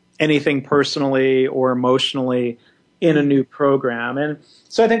invest anything personally or emotionally in a new program. And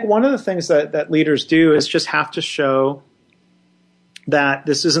so I think one of the things that leaders do is just have to show that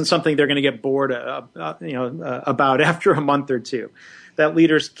this isn't something they're going to get bored about after a month or two. That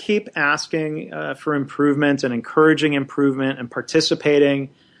leaders keep asking for improvement and encouraging improvement and participating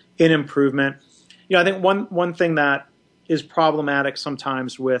in improvement. I think one thing that is problematic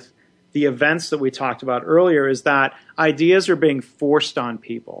sometimes with the events that we talked about earlier is that ideas are being forced on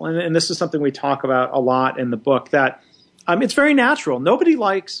people. And this is something we talk about a lot in the book, that it's very natural. Nobody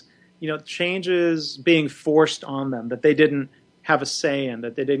likes, changes being forced on them that they didn't have a say in,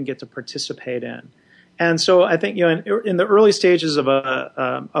 that they didn't get to participate in. And so I think, in the early stages of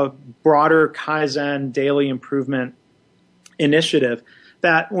a broader Kaizen daily improvement initiative,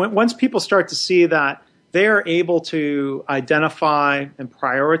 that once people start to see that they are able to identify and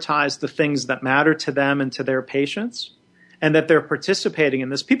prioritize the things that matter to them and to their patients, and that they're participating in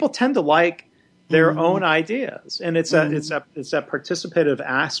this, people tend to like their own ideas. And it's that participative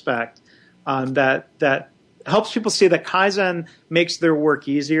aspect that helps people see that Kaizen makes their work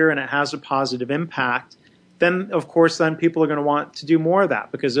easier and it has a positive impact, then, of course, then people are going to want to do more of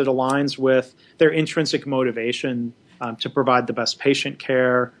that because it aligns with their intrinsic motivation to provide the best patient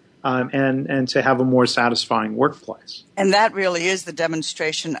care and to have a more satisfying workplace. And that really is the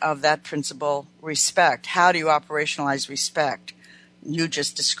demonstration of that principle, respect. How do you operationalize respect? You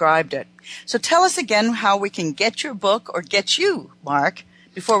just described it. So tell us again how we can get your book or get you, Mark,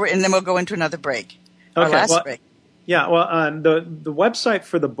 and then we'll go into another break. Our last break. Yeah, well, the website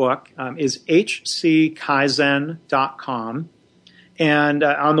for the book is hckaizen.com. And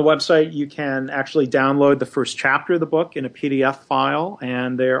on the website, you can actually download the first chapter of the book in a PDF file.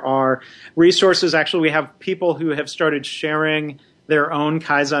 And there are resources. Actually, we have people who have started sharing their own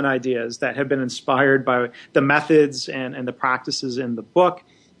Kaizen ideas that have been inspired by the methods and the practices in the book.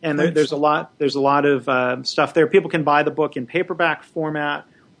 And there's a lot of stuff there. People can buy the book in paperback format,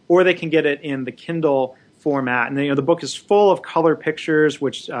 or they can get it in the Kindle format. And the book is full of color pictures,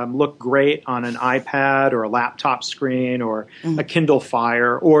 which look great on an iPad or a laptop screen or a Kindle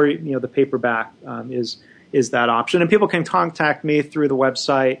Fire, or the paperback is that option. And people can contact me through the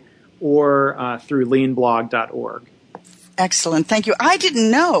website or through leanblog.org. Excellent. Thank you. I didn't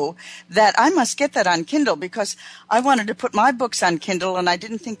know that I must get that on Kindle because I wanted to put my books on Kindle and I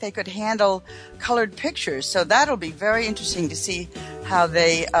didn't think they could handle colored pictures. So that'll be very interesting to see how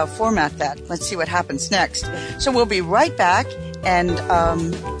they format that. Let's see what happens next. So we'll be right back. And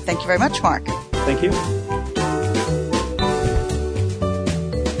thank you very much, Mark. Thank you.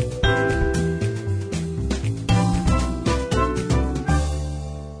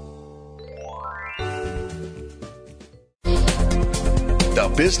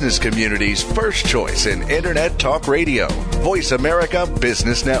 Business community's first choice in Internet Talk Radio. Voice America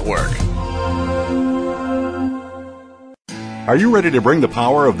Business Network. Are you ready to bring the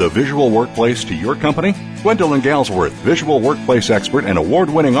power of the visual workplace to your company? Gwendolyn Galsworth, visual workplace expert and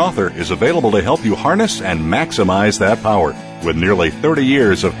award-winning author, is available to help you harness and maximize that power. With nearly 30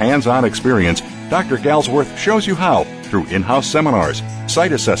 years of hands-on experience, Dr. Galsworth shows you how through in-house seminars,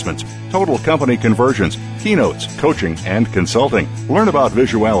 site assessments, total company conversions, keynotes, coaching, and consulting. Learn about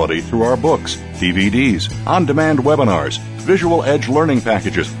visuality through our books, DVDs, on-demand webinars, Visual Edge learning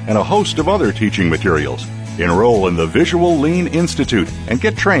packages, and a host of other teaching materials. Enroll in the Visual Lean Institute and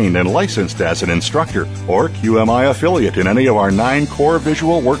get trained and licensed as an instructor or QMI affiliate in any of our 9 core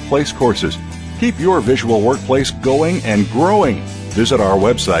visual workplace courses. Keep your visual workplace going and growing. Visit our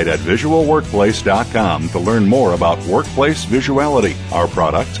website at visualworkplace.com to learn more about workplace visuality, our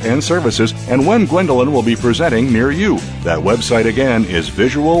products and services, and when Gwendolyn will be presenting near you. That website again is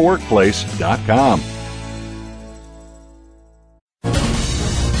visualworkplace.com.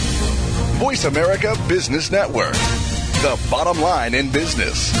 Voice America Business Network. The bottom line in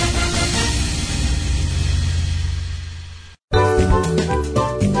business.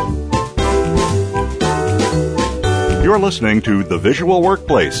 You're listening to The Visual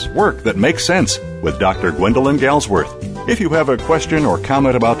Workplace, Work That Makes Sense, with Dr. Gwendolyn Galsworth. If you have a question or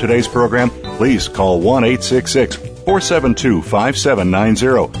comment about today's program, please call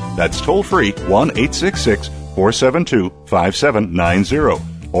 1-866-472-5790. That's toll-free, 1-866-472-5790.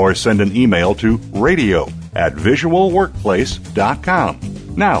 Or send an email to radio@visualworkplace.com.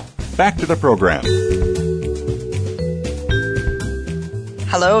 Now, back to the program.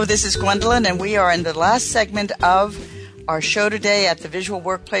 Hello, this is Gwendolyn, and we are in the last segment of our show today at the Visual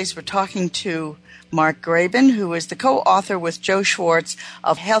Workplace. We're talking to Mark Graban, who is the co-author with Joe Schwartz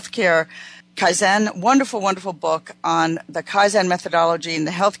of Healthcare Kaizen. Wonderful, wonderful book on the Kaizen methodology in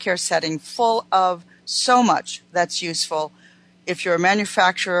the healthcare setting, full of so much that's useful. If you're a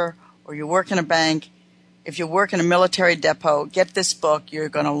manufacturer or you work in a bank, if you work in a military depot, get this book. You're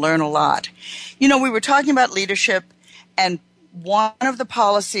going to learn a lot. We were talking about leadership, and one of the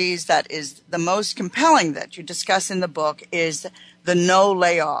policies that is the most compelling that you discuss in the book is the no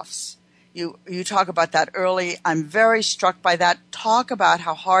layoffs. You talk about that early. I'm very struck by that. Talk about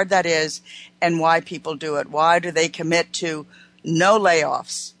how hard that is and why people do it. Why do they commit to no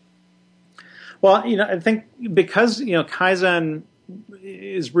layoffs? Well, I think because, Kaizen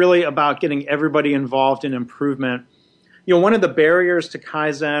is really about getting everybody involved in improvement. One of the barriers to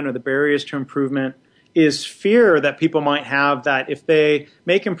Kaizen or the barriers to improvement is fear that people might have that if they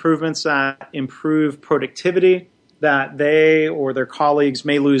make improvements that improve productivity, that they or their colleagues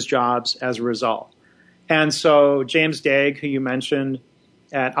may lose jobs as a result. And so James Daig, who you mentioned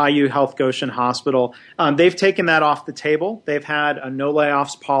at IU Health Goshen Hospital, they've taken that off the table. They've had a no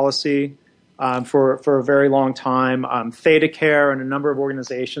layoffs policy for a very long time. ThedaCare and a number of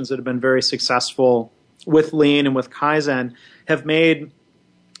organizations that have been very successful with Lean and with Kaizen have made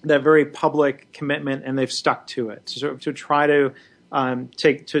that very public commitment, and they've stuck to it to try to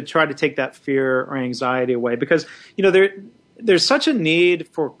take that fear or anxiety away, because there's such a need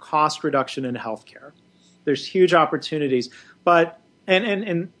for cost reduction in healthcare. There's huge opportunities, but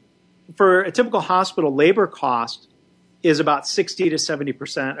and for a typical hospital, labor cost is about 60 to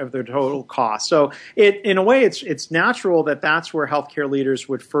 70% of their total cost. So in a way, it's natural that that's where healthcare leaders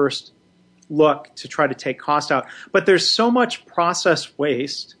would first look to try to take cost out. But there's so much process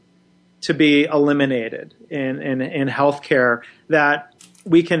waste to be eliminated in healthcare that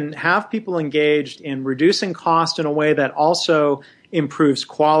we can have people engaged in reducing cost in a way that also improves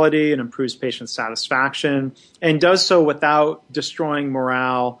quality and improves patient satisfaction, and does so without destroying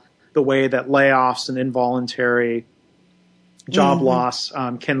morale the way that layoffs and involuntary job loss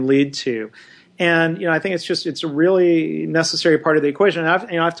can lead to. And I think it's a really necessary part of the equation.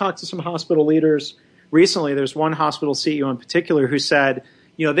 And I've talked to some hospital leaders recently. There's one hospital CEO in particular who said,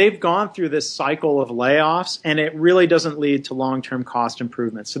 they've gone through this cycle of layoffs, and it really doesn't lead to long-term cost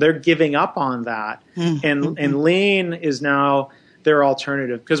improvements. So they're giving up on that, and lean is now their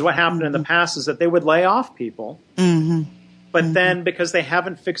alternative. Because what happened in the past is that they would lay off people. But then, because they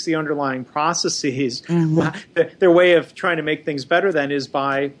haven't fixed the underlying processes, their way of trying to make things better then is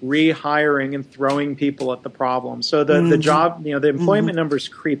by rehiring and throwing people at the problem. So the job, the employment numbers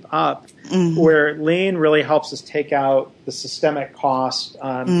creep up, where lean really helps us take out the systemic cost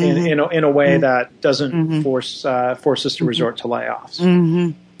in a way that doesn't force us to resort to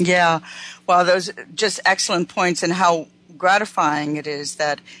layoffs. Yeah. Well, those are just excellent points, and how gratifying it is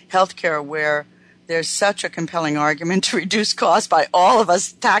that healthcare, where there's such a compelling argument to reduce costs by all of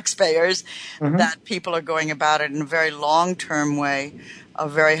us taxpayers, that people are going about it in a very long-term way,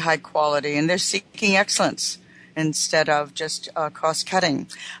 of very high quality, and they're seeking excellence instead of just cost-cutting.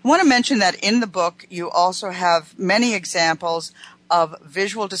 I want to mention that in the book you also have many examples of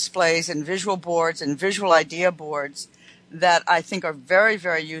visual displays and visual boards and visual idea boards that I think are very,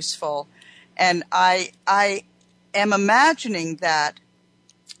 very useful. And I am imagining that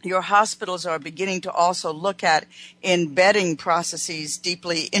your hospitals are beginning to also look at embedding processes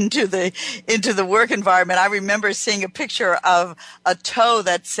deeply into the work environment. I remember seeing a picture of a toe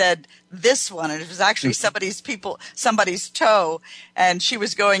that said "this one," and it was actually somebody's toe, and she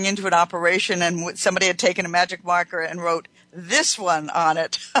was going into an operation, and somebody had taken a magic marker and wrote "this one" on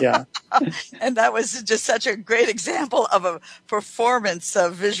it. Yeah. And that was just such a great example of a performance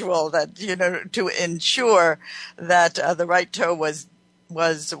visual that, to ensure that the right toe was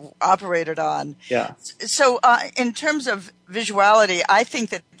operated on. Yeah. So in terms of visuality, I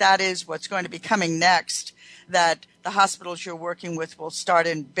think that is what's going to be coming next, that the hospitals you're working with will start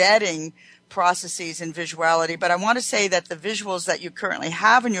embedding processes in visuality. But I want to say that the visuals that you currently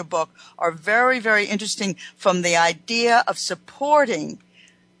have in your book are very, very interesting, from the idea of supporting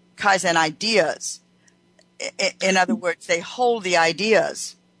Kaizen ideas. In other words, they hold the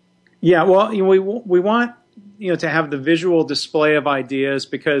ideas. Yeah, well, we want to have the visual display of ideas,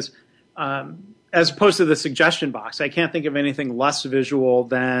 because as opposed to the suggestion box, I can't think of anything less visual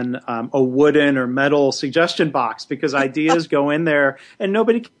than a wooden or metal suggestion box, because ideas go in there and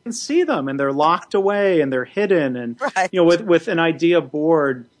nobody can see them, and they're locked away and they're hidden. And with an idea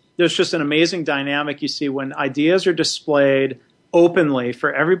board, there's just an amazing dynamic you see when ideas are displayed openly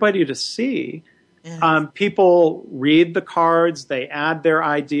for everybody to see. Yes. People read the cards, they add their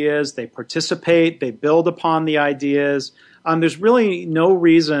ideas, they participate, they build upon the ideas. There's really no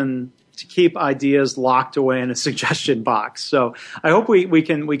reason to keep ideas locked away in a suggestion box. So I hope we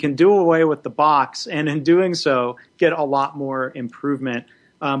can do away with the box, and in doing so, get a lot more improvement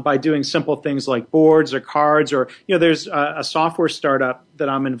by doing simple things like boards or cards. Or there's a software startup that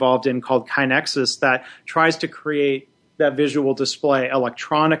I'm involved in called Kinexus that tries to create that visual display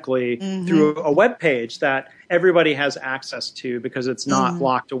electronically through a web page that everybody has access to, because it's not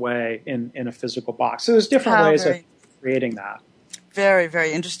locked away in a physical box. So there's different ways of creating that. Very,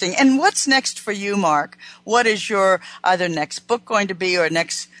 very interesting. And what's next for you, Mark? What is your either next book going to be, or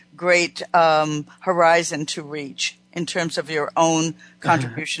next great horizon to reach in terms of your own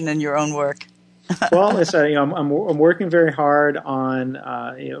contribution and your own work? Well, I'm working very hard on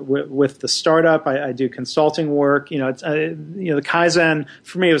with the startup. I do consulting work. The Kaizen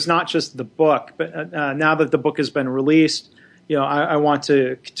for me was not just the book, but now that the book has been released, I want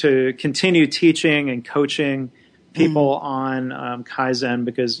to continue teaching and coaching people on Kaizen,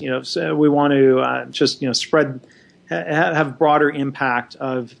 because we want to just spread, have broader impact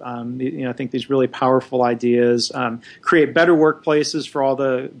of I think these really powerful ideas, create better workplaces for all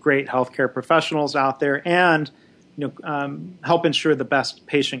the great healthcare professionals out there, and help ensure the best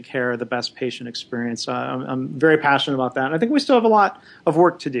patient care, the best patient experience. I'm very passionate about that, and I think we still have a lot of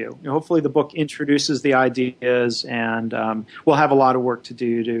work to do. Hopefully, the book introduces the ideas, and we'll have a lot of work to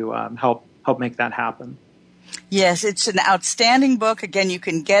do to help make that happen. Yes, it's an outstanding book. Again, you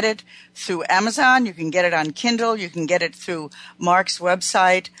can get it through Amazon. You can get it on Kindle. You can get it through Mark's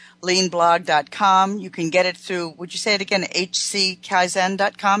website, leanblog.com. You can get it through, would you say it again,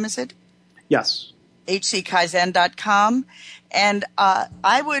 hckaizen.com, is it? Yes. hckaizen.com. And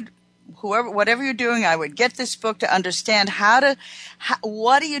I would, whatever you're doing, I would get this book to understand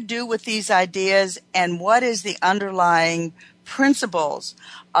what do you do with these ideas, and what is the underlying principles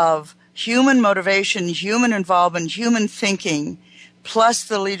of human motivation, human involvement, human thinking, plus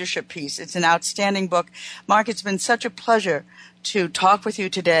the leadership piece. It's an outstanding book. Mark, it's been such a pleasure to talk with you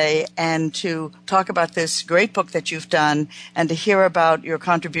today and to talk about this great book that you've done, and to hear about your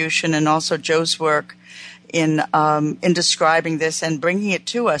contribution and also Joe's work in describing this and bringing it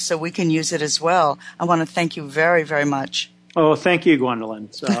to us so we can use it as well. I want to thank you very, very much. Oh, thank you,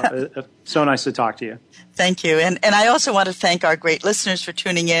 Gwendolyn. So nice to talk to you. Thank you. And I also want to thank our great listeners for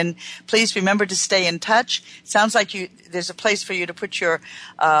tuning in. Please remember to stay in touch. Sounds like there's a place for you to put your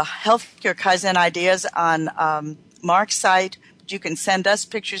healthcare Kaizen ideas on Mark's site. You can send us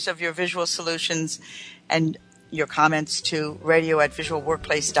pictures of your visual solutions and your comments to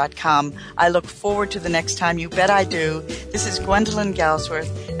radio@visualworkplace.com. I look forward to the next time. You bet I do. This is Gwendolyn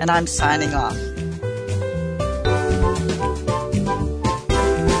Galsworth, and I'm signing off.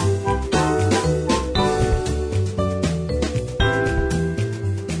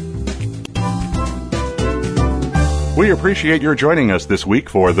 We appreciate your joining us this week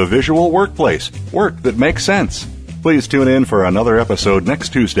for The Visual Workplace, work that makes sense. Please tune in for another episode next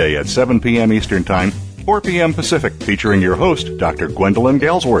Tuesday at 7 p.m. Eastern Time, 4 p.m. Pacific, featuring your host, Dr. Gwendolyn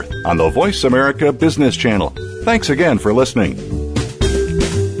Galsworth, on the Voice America Business Channel. Thanks again for listening.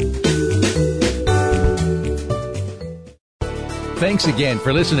 Thanks again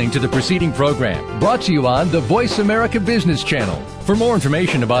for listening to the preceding program, brought to you on the Voice America Business Channel. For more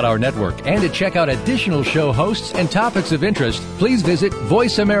information about our network and to check out additional show hosts and topics of interest, please visit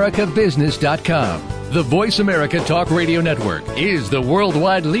voiceamericabusiness.com. The Voice America Talk Radio Network is the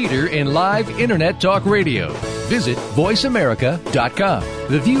worldwide leader in live Internet talk radio. Visit voiceamerica.com.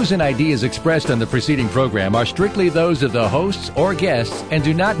 The views and ideas expressed on the preceding program are strictly those of the hosts or guests and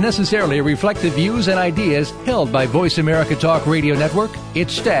do not necessarily reflect the views and ideas held by Voice America Talk Radio Network,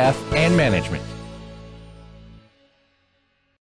 its staff, and management.